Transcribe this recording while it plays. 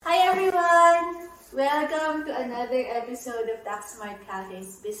another episode of Taxmart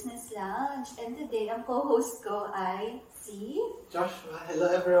Cafe's Business Lounge. And today, ang co-host ko ay si... Joshua. Hello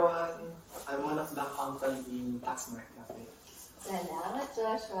everyone. I'm one of the accountant in Taxmart Cafe. Salamat,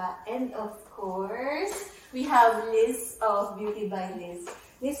 Joshua. And of course, we have Liz of Beautybyliz.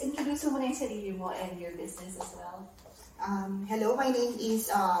 Liz, introduce mo muna yung sarili mo and your business as well. Hello, my name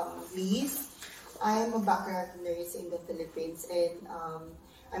is Liz. I am a background nurse in the Philippines and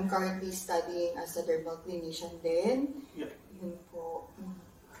I'm currently studying as a dermal clinician din. Yep. Yun po.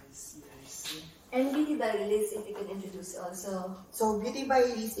 I see. And Beautybyliz, if you could introduce also. So,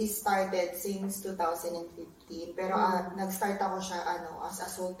 Beautybyliz is started since 2015. Pero nag-start ako siya as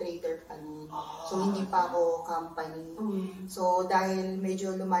a sole trader pa nun. So, hindi pa ako company. So, dahil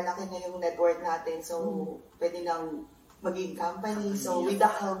medyo lumalaki na yung network natin, so pwede nang maging company. So, with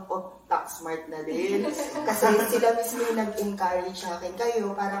the help of Taxmart na din. Kasi sila mismo yung nag-encourage sa akin.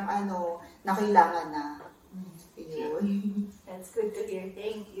 Kayo, parang na kailangan na. Yun. That's good to hear.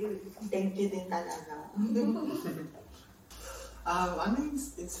 Thank you. Thank you din talaga. Ano yung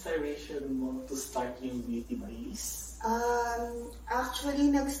inspiration mo to start yung Beautybyliz?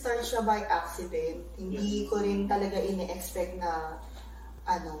 Actually, nag-start siya by accident. Hindi ko rin talaga ini-expect na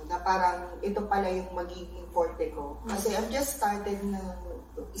na parang ito pala yung magiging forte ko. Kasi I've just start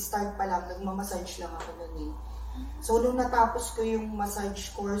pa lang, nagmamassage lang ako nun eh. So, nung natapos ko yung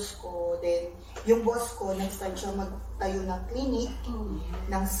massage course ko, then yung boss ko, nag-start siya magtayo ng clinic,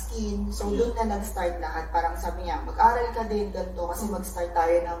 ng skin. So, doon na nag-start lahat. Parang sabi niya, mag-aral ka din ganito kasi mag-start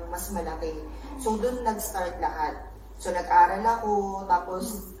tayo ng mas malaki. So, doon nag-start lahat. So, nag-aral ako,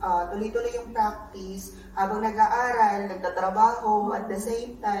 tapos tuloy-tuloy yung practice. Habang nag-aaral, nagtatrabaho at the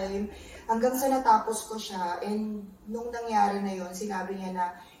same time, hanggang sa natapos ko siya. And nung nangyari na yun, sinabi niya na,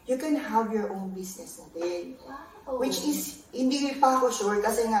 you can have your own business na din. Wow. Which is, hindi pa ako sure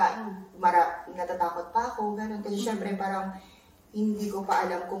kasi nga, natatakot pa ako, ganun. Kasi syempre parang, hindi ko pa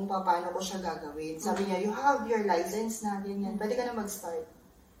alam kung paano ko siya gagawin. Sabi niya, you have your license na, ganyan. Pwede ka na mag-start.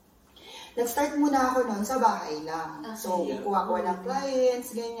 Nag-start muna ako noon sa bahay lang. So, kuha-kuha ng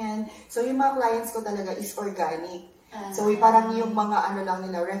clients, ganyan. So, yung mga clients ko talaga is organic. So, parang yung mga lang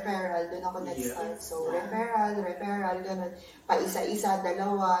nila, referral, doon ako nag-start. So, referral, gano'n. Pa isa-isa,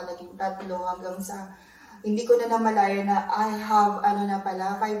 dalawa, naging tatlo, hanggang sa, hindi ko na namalaya na I have,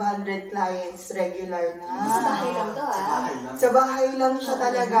 500 clients regular na. Sa bahay lang to, Sa bahay lang siya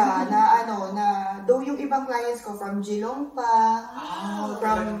talaga, na, though yung ibang clients ko from Geelong pa,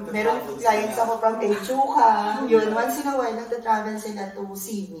 meron clients ako from Echuca, yun, once in a while, nagta-travel sila to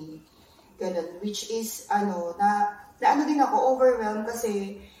see me. Ganun, which is, din ako, overwhelmed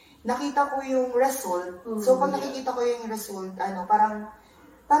kasi nakita ko yung result. So, pag nakikita ko yung result, parang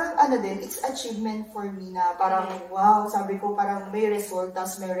it's achievement for me na parang, wow, sabi ko parang may result,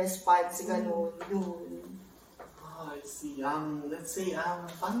 tas may response, gano'n, yun. I see. Let's say,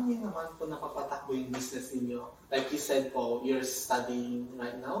 paano niyo naman po napapatakbo yung business niyo? Like you said po, you're studying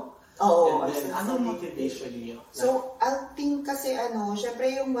right now? Oo. And then, anong motivation niyo? So, I think kasi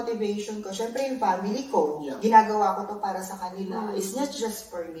syempre yung motivation ko, syempre yung family ko, Yeah. ginagawa ko to para sa kanila. It's not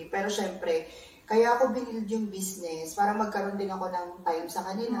just for me, pero syempre, kaya ako binild yung business para magkaroon din ako ng time sa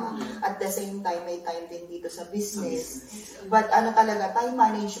kanila. At the same time, may time din dito sa business. But talaga, time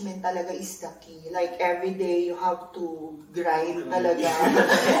management talaga is the key. Like every day, you have to grind talaga.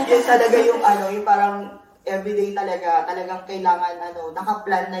 Yan talaga yung parang everyday talagang kailangan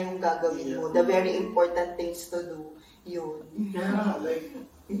nakaplan na yung gagawin mo. The very important things to do. Yun. Yeah, like,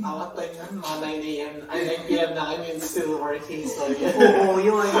 awat time na, mga 9 a.m. 9 p.m. na kami still working. So, yeah. Oo,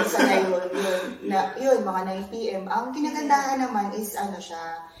 yun. Sana yun, mga 9 p.m. Ang kinagandahan naman is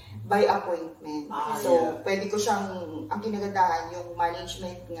siya, by appointment. Pwede ko siyang, ang kinagandahan, yung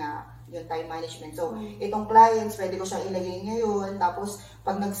management nga, yung time management. So, itong clients, pwede ko siyang ilagay ngayon. Tapos,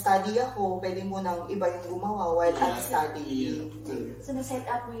 pag nag-study ako, pwede mo nang iba yung gumawa while I'm studying. So, na-set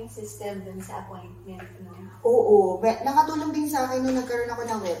up mo yung system dun sa appointment, no? Oo. Nakatulong din sa akin nung nagkaroon ako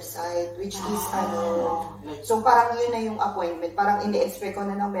ng website, which is so parang yun na yung appointment. Parang ini-expect ko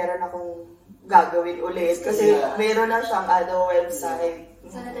na meron akong gagawin ulit. Kasi meron na siyang website.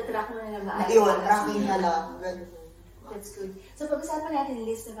 So, natatrack mo na lang ba? Yun, tracking na lang. Ganun. That's good. So, pag-usapan natin,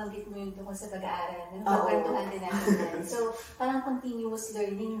 Liz, nabanggit mo yung tungkol sa pag-aaral. Pagkwentuhan din natin yan. So, parang continuous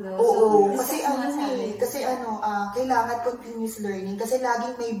learning, no? Oo, kasi kailangan continuous learning kasi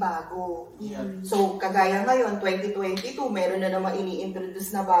laging may bago. Yeah. So, kagaya ngayon, 2022, meron na naman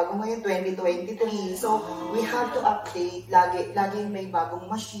ini-introduce na bago ngayon, 2023. So, we have to update. Laging may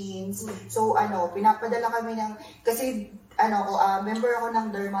bagong machines. So, pinapadala kami kasi member ako ng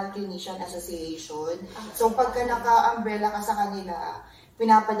Dermal Clinician Association. So, pagka naka-umbrella ka sa kanila,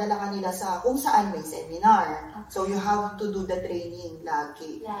 pinapadala ka nila sa kung saan may seminar. So, you have to do the training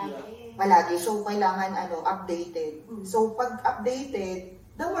lagi. Palagi. So, kailangan updated. So, pag updated,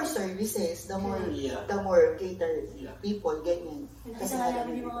 the more services, the more catered people, ganyan. Kasi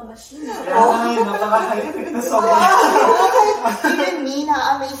namin yung mga machine. Even me,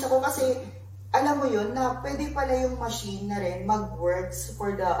 na-amaze ako kasi alam mo yun, na pwede pala yung machine na rin mag-works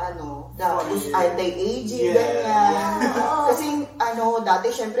for the anti-aging, ganyan. Kasi dati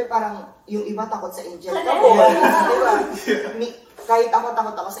syempre parang yung iba takot sa injectable. Diba? Kahit ako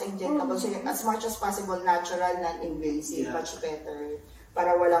takot ako sa injectable. So, as much as possible, natural, non-invasive, much better.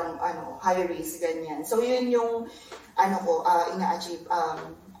 Para walang high risk, ganyan. So, yun yung ina-achieve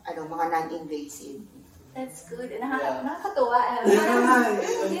mga non-invasive. That's good. Nakakatuwa.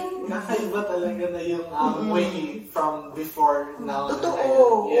 Nakaiba talaga na yung way from before now.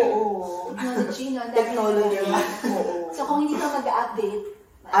 Totoo. Oo. Technology. So, kung hindi ka mag-update,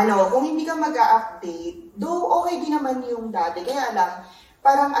 kung hindi ka mag-update, though okay din naman yung dati. Kaya lang,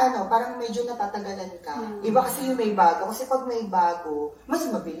 parang medyo natatagalan ka. Iba kasi yung may bago. Kasi pag may bago, mas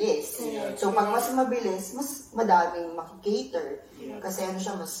mabilis. So, pag mas mabilis, mas madaming makikater. Kasi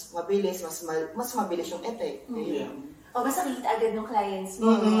siya, mas mabilis, mas mabilis yung effect. mas nakikita agad ng clients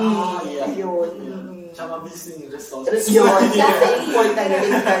mo. Yun. Tsaka mabilis yung results. Yun. Kasi important yung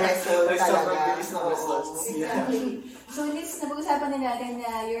result talaga. Mabilis ng results. Exactly. So, Liz, napag-usapan na natin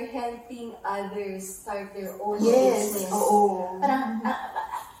na you're helping others start their own business. business. Oo.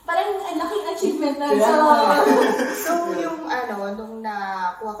 Parang ang laking achievement na. So, yung nung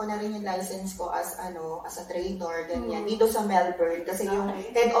nakuha ko na rin yung license ko as a trainer, ganyan, dito sa Melbourne, kasi yung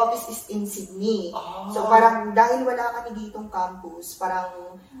head office is in Sydney. So, parang dahil wala kami ditong campus,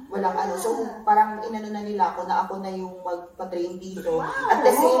 parang walang so parang inano na nila ako na ako na yung magpa-train dito. At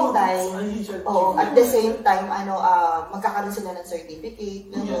the same time, magkakaroon sila ng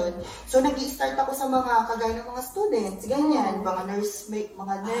certificate, gano'n. So, nag-i-start ako sa mga kagaya ng mga students, ganyan, mga nurse.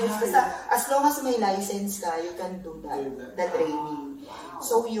 Basta as long as may license ka, you can do that, the training.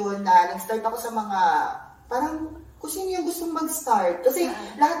 So, yun, nag-start ako sa mga, parang, kung sino yung gustong mag-start. Kasi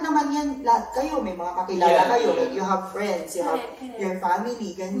lahat naman yan, lahat kayo, may mga kakilala kayo, you have friends, you have your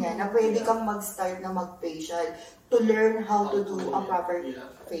family, ganyan, na pwede kang mag-start na mag-facial to learn how to do a proper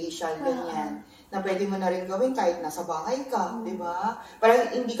facial, ganyan. Na pwede mo na rin gawin kahit nasa bahay ka, di ba?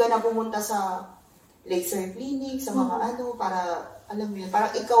 Parang hindi ka na pumunta sa laser clinic, sa mga para, alam mo yun,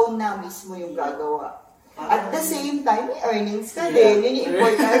 parang ikaw na mismo yung gagawa. At the same time, may earnings ka din. Yun yung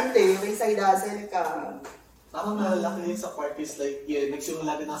importante, may side hustle ka. Parang nalalaki din sa parties, like,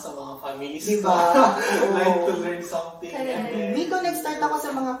 nagsimula din ako sa mga families. Diba? Like, to learn something. Dito, nag-start ako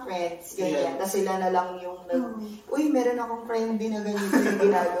sa mga friends, ganyan. Tapos sila na lang yung uy, meron akong friend din na ganito yung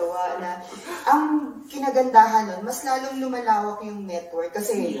ginagawa na. Ang kinagandahan nun, mas lalong lumalawak yung network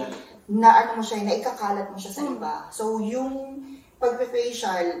kasi na ikakalat mo siya sa iba. So, yung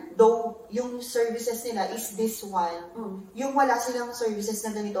pag-facial, though yung services nila is this one, yung wala silang services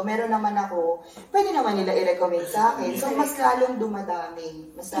na ganito, meron naman ako, pwede naman nila i-recommend sa akin. So, mas lalong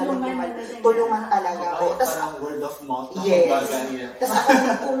dumadami. Mas lalong tulungan talaga. Parang word of mouth. Yes. Tapos ako,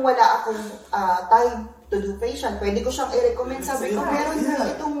 kung wala akong time to do facial, pwede ko siyang i-recommend. Sabi ko, meron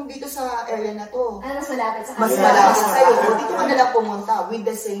itong dito sa area na to. Mas malapit sa Mas malapit sa'yo. Dito ka nalang pumunta with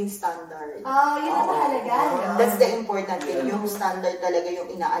the same standard. Yun ang mahalaga. That's the important thing. Yung standard talaga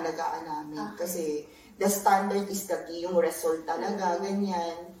yung inaalagaan namin. Kasi the standard is the key. Yung result talaga,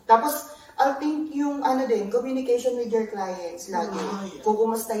 ganyan. Tapos, I think yung communication with your clients lagi.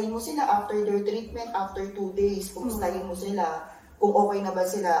 Kukumustahin mo sila after their treatment, after 2 days. Kumustahin mo sila kung okay na ba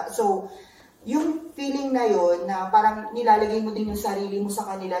sila. So, yung feeling na yun, na parang nilalagay mo din yung sarili mo sa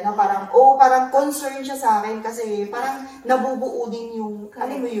kanila, na parang, parang concern siya sa akin kasi parang nabubuo din yung,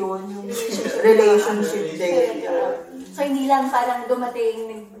 mo yun, yung relationship din. So, hindi lang parang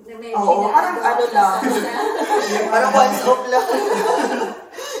dumating, parang lang. Parang once off lang.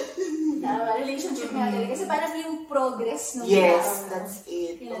 Relationship nga talaga. Kasi parang yung progress nung yes, that's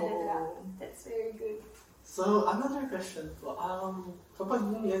it. That's very good. So, another question po. Kapag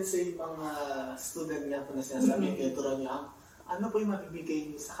let's say mga student nga po na sinasabi, turuan niyo, ano po yung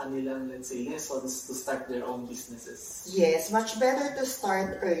mabibigay niyo sa kanilang, let's say, lessons to start their own businesses? Yes, much better to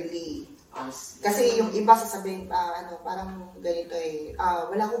start early. Kasi yung iba sasabihin, parang ganito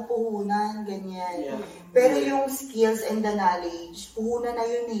wala akong puhunan, ganyan. Pero yung skills and the knowledge, puhunan na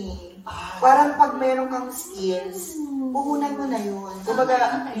yun Parang pag meron kang skills, puhunan mo na yun.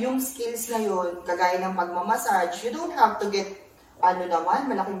 Kumbaga, yung skills na yun, kagaya ng pagmamassage, you don't have to get,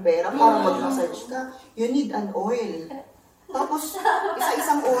 malaking pera para mag-massage ka. You need an oil. Tapos,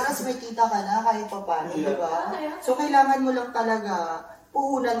 isa-isang oras may kita ka na kahit pa paano, di ba? So, kailangan mo lang talaga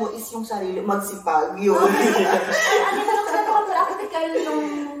puhunan mo is yung sarili, magsipag, yun. Ang ganda naman napaka-practical nung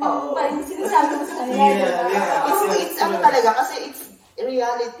parang sinasabi mo sa kanila. It's ano talaga, kasi it's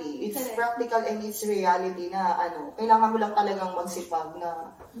reality. It's practical and it's reality na kailangan mo lang talagang magsipag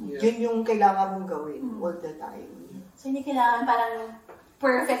na yun yung kailangan mong gawin all the time. So, hindi kailangan parang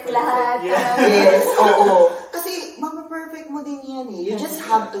perfect lahat. Yes, oo. Kasi, perfect mo din yan eh. You just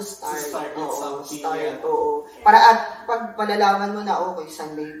have to start. Start. Oo. Para at pag palalaman mo na, okay,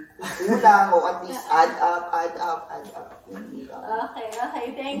 Sunday kulang, o at least add up. Okay.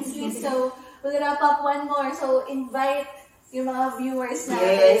 Thanks, Liz. So, we'll wrap up one more. So, invite yung mga viewers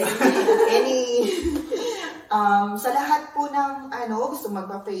natin. Yes. Sa lahat po ng gusto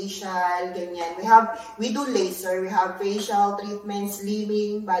magpa-facial, ganyan. We do laser, we have facial treatment,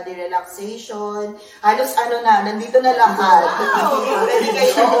 slimming, body relaxation. Halos nandito na lahat. Pwede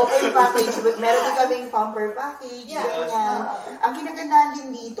kayo open package. Meron din kaming pumper package, ganyan. Ang kinagandaan din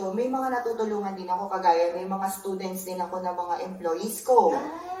dito, may mga natutulungan din ako kagaya, may mga students din ako na mga employees ko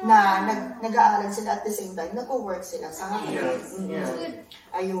na nag-aaral sila at the same time, nag-work sila sa akin.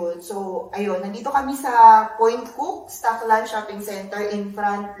 Ayun. So, nandito kami sa Point Cook, Stockland Shopping Center, in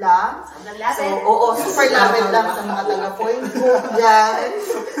front lang. So, super lapit lang sa mga taga Point Cook, yan.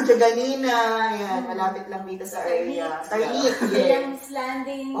 Tiyaganina, yan, malapit lang dito sa area. Tarnit, Williams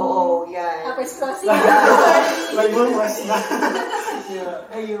Landing. Oo, yan. Uppers Crossing.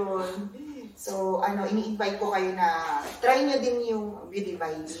 Ayun. So, ini-invite ko kayo na try nyo din yung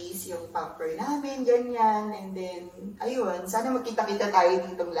Beautybyliz, yung pamper namin, ganyan. And then, ayun, sana magkita-kita tayo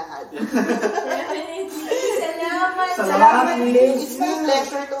ditong lahat. Definitely. Salamat din. It's my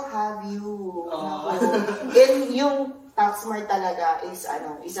pleasure to have you. And yung Taxmart talaga is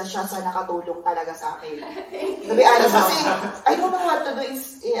isa siya sa nakatulong talaga sa akin. To be honest, kasi I don't know what to do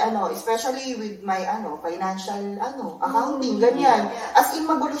is especially with my financial accounting, ganyan. As in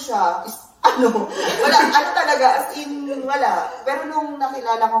magulo siya, wala, talaga, as in, wala. Pero nung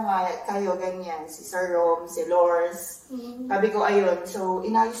nakilala ko nga kayo, ganyan, si Sir Rom, si Lors, sabi ko, ayun, so,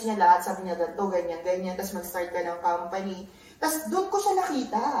 inayos niya lahat, sabi niya, ganito, ganyan, tapos mag-start ka ng company. Tapos, doon ko siya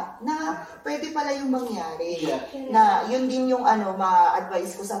nakita, na pwede pala yung mangyari. Na, yun din yung,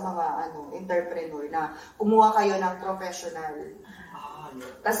 ma-advise ko sa mga, entrepreneur, na kumuha kayo ng professional.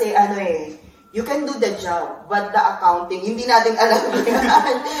 Kasi, you can do the job, but the accounting, hindi natin alam yan.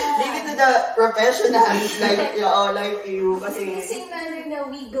 Leave it to the professionals like you. Kasi Same manner na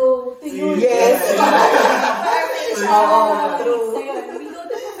we go to you. Yes. True. We go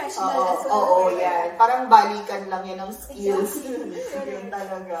to professional as well. Yan. Parang balikan lang yan ng skills. Yun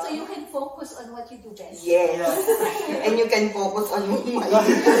talaga. So you can focus on what you do best. Yes. And you can focus on your mind.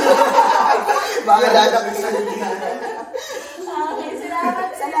 Baka lalaki. Okay,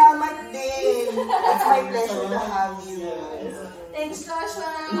 Salamat din. It's my pleasure to have you. Thanks, Joshua.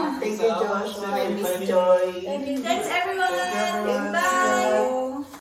 Thank you, Joshua and Miss Joy. Thanks, everyone.